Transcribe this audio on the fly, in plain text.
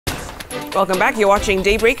Welcome back. You're watching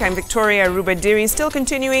Daybreak. I'm Victoria Rubadiri. Still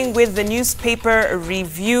continuing with the newspaper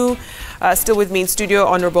review. Still with me in studio,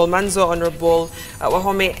 Honorable Manzo, Honorable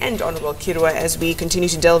Wahome, and Honorable Kirwa as we continue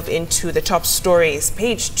to delve into the top stories.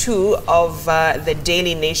 Page 2 of the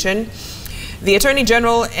Daily Nation. The Attorney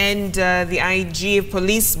General and the IG of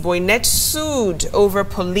Police, Boinnet, sued over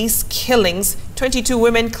police killings. 22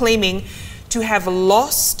 women claiming to have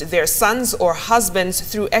lost their sons or husbands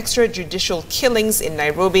through extrajudicial killings in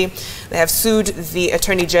Nairobi. They have sued the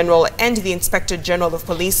Attorney General and the Inspector General of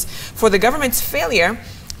Police for the government's failure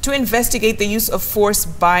to investigate the use of force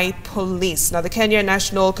by police. Now, the Kenya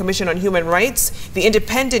National Commission on Human Rights, the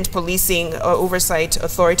Independent Policing Oversight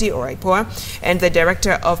Authority, or IPOA, and the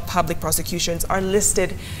Director of Public Prosecutions are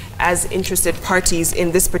listed as interested parties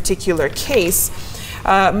in this particular case.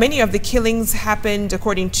 Many of the killings happened,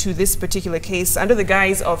 according to this particular case, under the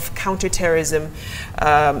guise of counterterrorism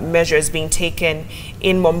measures being taken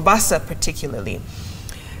in Mombasa particularly.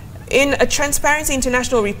 In a Transparency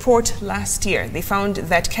International report last year, they found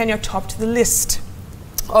that Kenya topped the list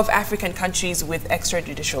of African countries with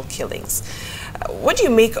extrajudicial killings. What do you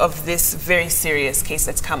make of this very serious case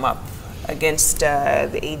that's come up against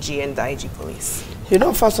the AG and the IG police? You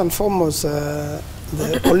know, first and foremost, the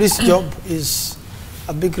police job is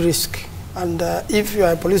a big risk, and if you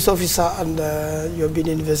are a police officer and you have been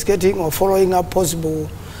investigating or following up possible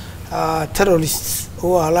terrorists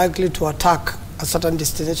who are likely to attack a certain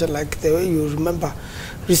destination, like the way you remember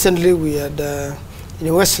recently we had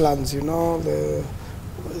in Westlands, you know, the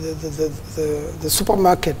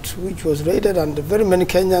supermarket which was raided, and very many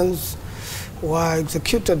Kenyans were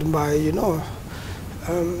executed by, you know,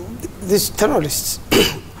 these terrorists.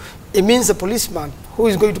 It means a policeman who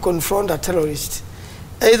is going to confront a terrorist,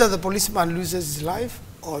 either the policeman loses his life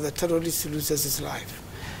or the terrorist loses his life.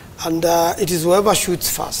 And it is whoever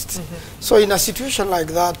shoots first. Mm-hmm. So in a situation like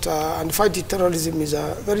that, and fighting terrorism is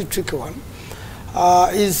a very tricky one,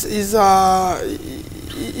 is a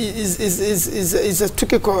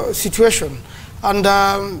tricky situation. And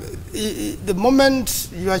the moment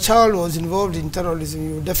your child was involved in terrorism,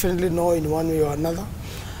 you definitely know in one way or another.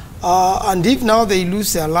 And if now they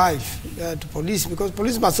lose their life to police, because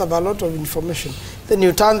police must have a lot of information, then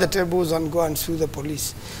you turn the tables and go and sue the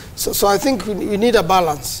police. So I think we need a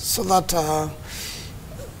balance, so that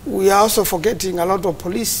we are also forgetting a lot of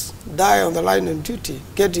police die on the line of duty,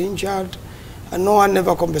 get injured, and no one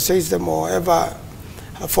ever compensates them or ever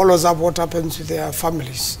follows up what happens with their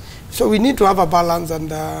families. So we need to have a balance,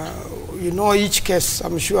 and you know, each case,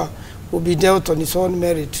 I'm sure, will be dealt on its own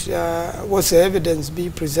merit. What's the evidence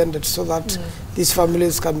be presented so that these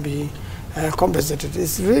families can be compensated?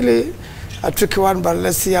 It's really a tricky one, but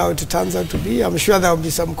let's see how it turns out to be. I'm sure there will be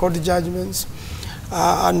some court judgments,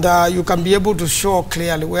 and you can be able to show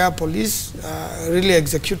clearly where police really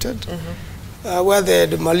executed, where they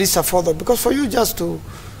had malice aforethought. Because for you just to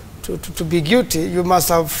be guilty, you must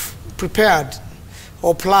have prepared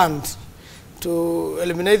or planned to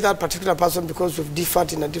eliminate that particular person because you've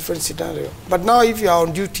differed in a different scenario. But now if you are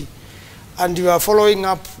on duty and you are following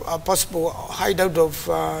up a possible hideout of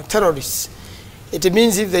terrorists, it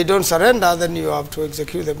means if they don't surrender, then you have to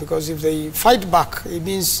execute them, because if they fight back, it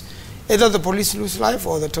means either the police lose life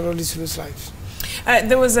or the terrorists lose lives.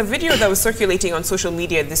 There was a video that was circulating on social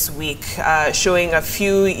media this week showing a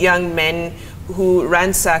few young men who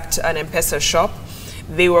ransacked an M-Pesa shop.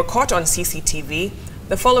 They were caught on CCTV.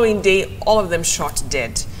 The following day, all of them shot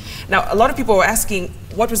dead. Now, a lot of people were asking,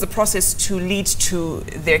 what was the process to lead to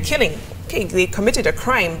their killing? Okay, they committed a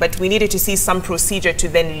crime, but we needed to see some procedure to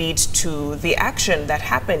then lead to the action that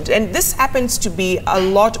happened. And this happens to be a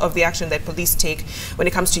lot of the action that police take when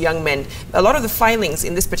it comes to young men. A lot of the filings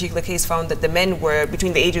in this particular case found that the men were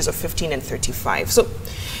between the ages of 15 and 35. So,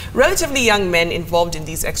 relatively young men involved in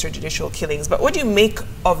these extrajudicial killings. But what do you make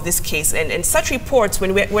of this case and such reports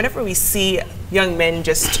whenever we see young men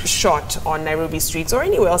just shot on Nairobi streets or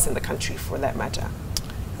anywhere else in the country for that matter?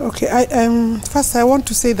 Okay, first I want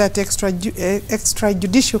to say that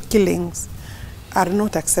extrajudicial killings are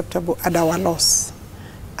not acceptable at our laws.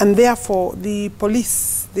 And therefore, the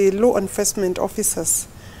police, the law enforcement officers,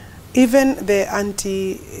 even the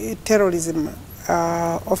anti-terrorism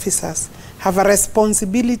officers have a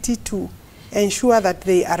responsibility to ensure that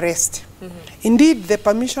they arrest. Indeed, the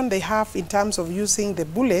permission they have in terms of using the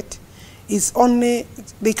bullet is only,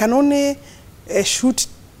 they can only shoot,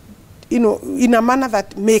 you know, in a manner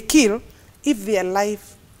that may kill if their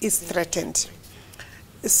life is threatened.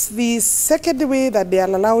 The second way that they are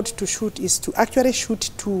allowed to shoot is to actually shoot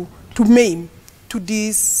to maim, to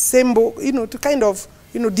disassemble, you know, to kind of,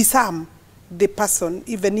 you know, disarm the person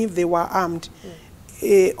even if they were armed.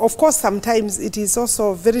 Of course, sometimes it is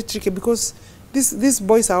also very tricky because these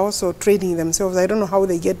boys are also training themselves. I don't know how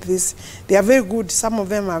they get this. They are very good. Some of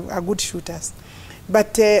them are good shooters.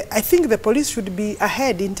 But I think the police should be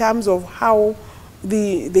ahead in terms of how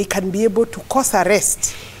they can be able to cause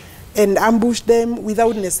arrest and ambush them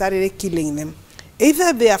without necessarily killing them.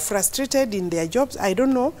 Either they are frustrated in their jobs, I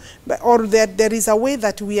don't know, or that there is a way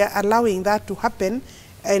that we are allowing that to happen,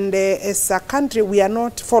 and as a country we are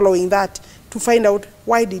not following that to find out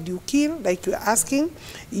why did you kill, like you're asking.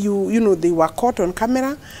 You know, they were caught on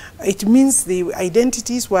camera. It means the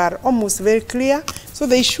identities were almost very clear, so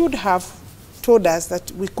they should have told us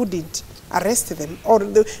that we couldn't arrest them, or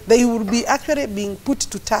they would be actually being put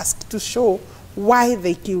to task to show why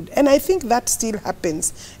they killed. And I think that still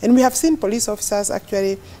happens. And we have seen police officers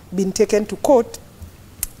actually being taken to court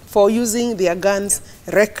for using their guns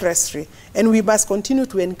recklessly. And we must continue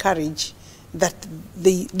to encourage that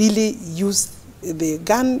they really use the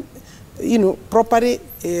gun, you know, properly,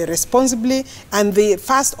 responsibly, and the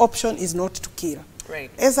first option is not to kill. Right.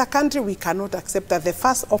 As a country, we cannot accept that the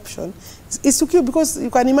first option is to kill, because you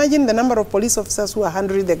can imagine the number of police officers who are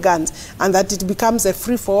handling the guns, and that it becomes a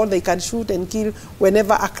free-for-all. They can shoot and kill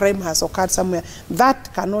whenever a crime has occurred somewhere.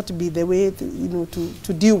 That cannot be the way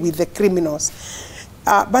to deal with the criminals.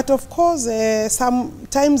 But of course,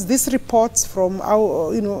 sometimes these reports from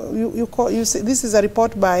our, you say this is a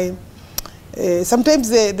report by. Sometimes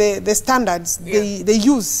the standards they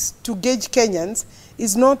use to gauge Kenyans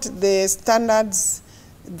is not the standards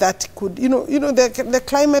that could, the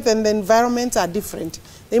climate and the environment are different.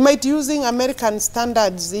 They might using American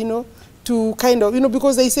standards, to kind of,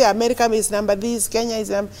 because they say America is number this, Kenya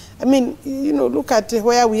is, I mean, look at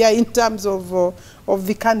where we are in terms of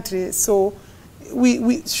the country. So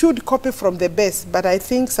we should copy from the best, but I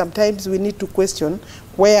think sometimes we need to question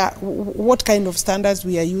what kind of standards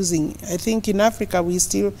we are using. I think in Africa we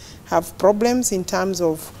still have problems in terms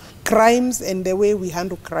of crimes and the way we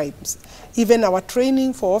handle crimes. Even our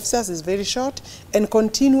training for officers is very short, and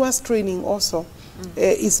continuous training also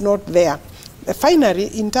is not there. Finally,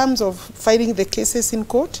 in terms of filing the cases in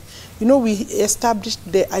court, we established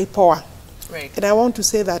the IPOA. Right. And I want to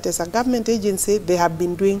say that as a government agency, they have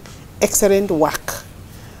been doing excellent work.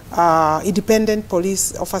 Independent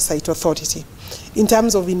Police Oversight Authority, in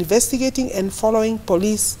terms of investigating and following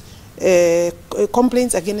police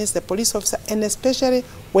complaints against the police officer, and especially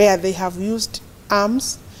where they have used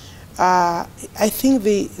arms. I think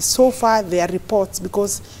so far their reports,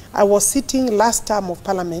 because I was sitting last term of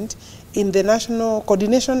Parliament in the National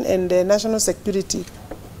Coordination and the National Security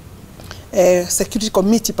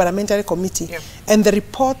Committee, Parliamentary Committee, and the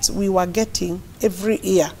reports we were getting every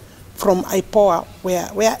year from IPOA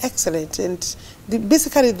were excellent, and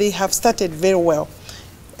basically they have started very well,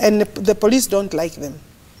 and the police don't like them.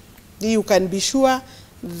 You can be sure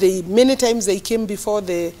many times they came before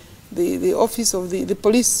the office of the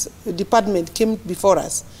police department came before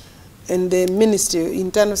us, and the Ministry of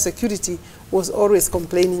Internal Security was always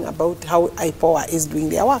complaining about how IPOA is doing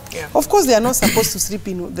their work. Yeah. Of course, they are not supposed to sleep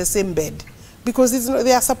in the same bed, because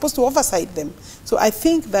they are supposed to oversight them. So I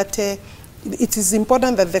think that it is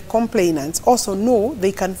important that the complainants also know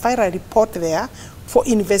they can file a report there for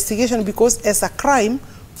investigation, because as a crime,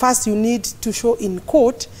 first you need to show in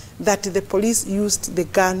court that the police used the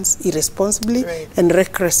guns irresponsibly and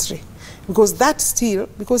recklessly. Because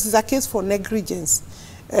because it's a case for negligence,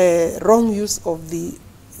 wrong use of the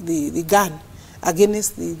gun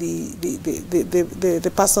against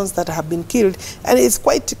the persons that have been killed. And it's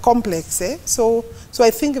quite complex. So I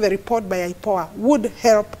think the report by IPOA would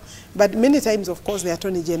help. But many times, of course, the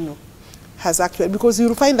Attorney General has actually, because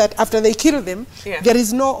you'll find that after they kill them, there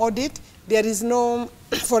is no audit, there is no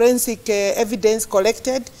forensic evidence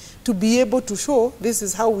collected to be able to show this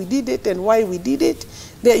is how we did it and why we did it.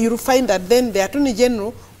 There you'll find that then the Attorney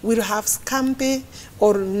General will have scampy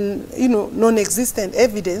or non-existent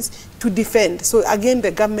evidence to defend. So again, the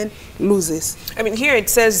government loses. I mean, here it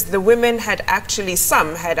says the women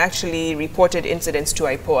some had actually reported incidents to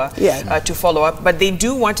IPOA to follow up, but they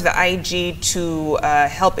do want the IG to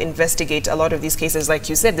help investigate a lot of these cases. Like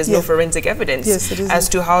you said, there's no forensic evidence as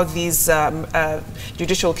to how these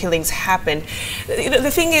judicial killings happened. The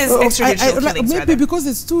thing is, extrajudicial killings, maybe because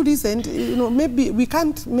it's too recent, maybe we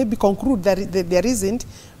can't conclude that there isn't.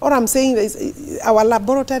 All I'm saying is our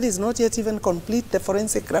laboratory is not yet even complete, the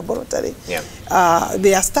forensic laboratory.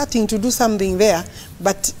 They are starting to do something there,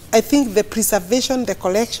 but I think the preservation, the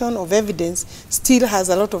collection of evidence still has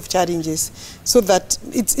a lot of challenges, so that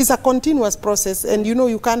it's a continuous process. And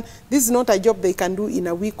this is not a job they can do in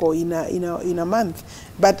a week or in a month,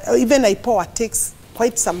 but even IPOA takes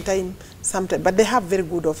quite some time sometimes, but they have very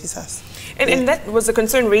good officers. And that was a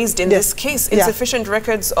concern raised in this case, insufficient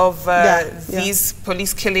records of these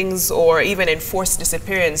police killings or even enforced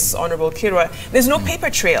disappearance, Honorable Kirwa. There's no paper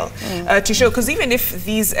trail to show, because even if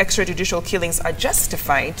these extrajudicial killings are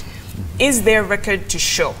justified, is there record to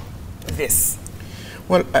show this?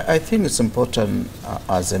 Well, I think it's important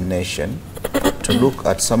as a nation to look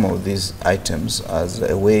at some of these items as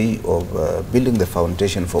a way of building the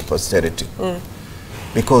foundation for posterity.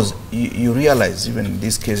 Because you realize, even in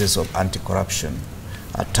these cases of anti-corruption,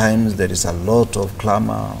 at times there is a lot of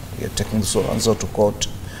clamor, you're taking so and so to court.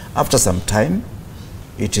 After some time,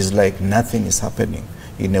 it is like nothing is happening,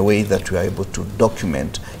 in a way that we are able to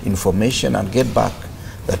document information and get back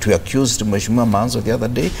that we accused Mheshimiwa Manzo the other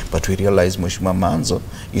day, but we realize Mheshimiwa Manzo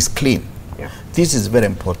is clean. This is very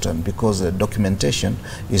important, because documentation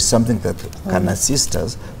is something that can assist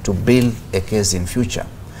us to build a case in future.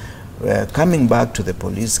 Coming back to the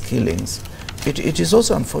police killings, it is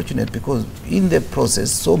also unfortunate, because in the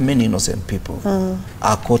process, so many innocent people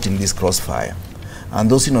are caught in this crossfire. And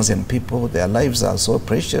those innocent people, their lives are so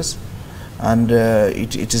precious. And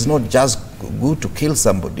it is not just good to kill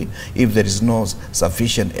somebody if there is no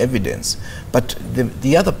sufficient evidence. But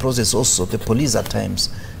the other process also, the police at times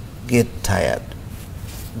get tired.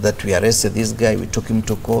 That we arrested this guy, we took him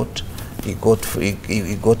to court, he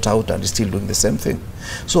got out and is still doing the same thing.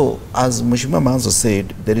 So, as Mheshimiwa Manzo said,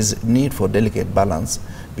 there is need for delicate balance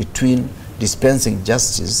between dispensing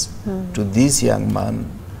justice to this young man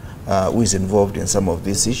who is involved in some of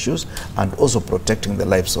these issues, and also protecting the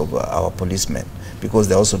lives of our policemen, because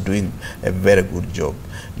they're also doing a very good job.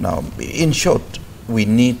 Now, in short, we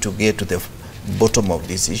need to get to the bottom of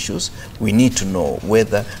these issues. We need to know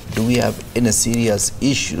whether do we have any serious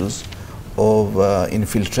issues of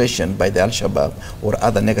infiltration by the Al-Shabaab or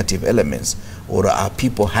other negative elements, or are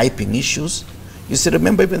people hyping issues? You see,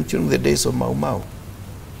 remember even during the days of Mau Mau,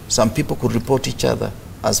 some people could report each other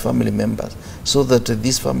as family members, so that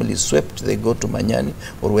these families swept, they go to Manyani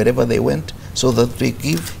or wherever they went, so that they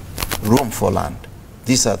give room for land.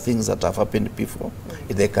 These are things that have happened before.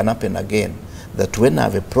 They can happen again. That when I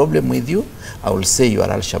have a problem with you, I will say you are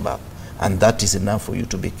Al-Shabaab, and that is enough for you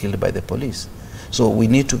to be killed by the police. So we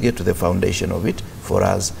need to get to the foundation of it for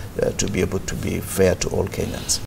us to be able to be fair to all Kenyans.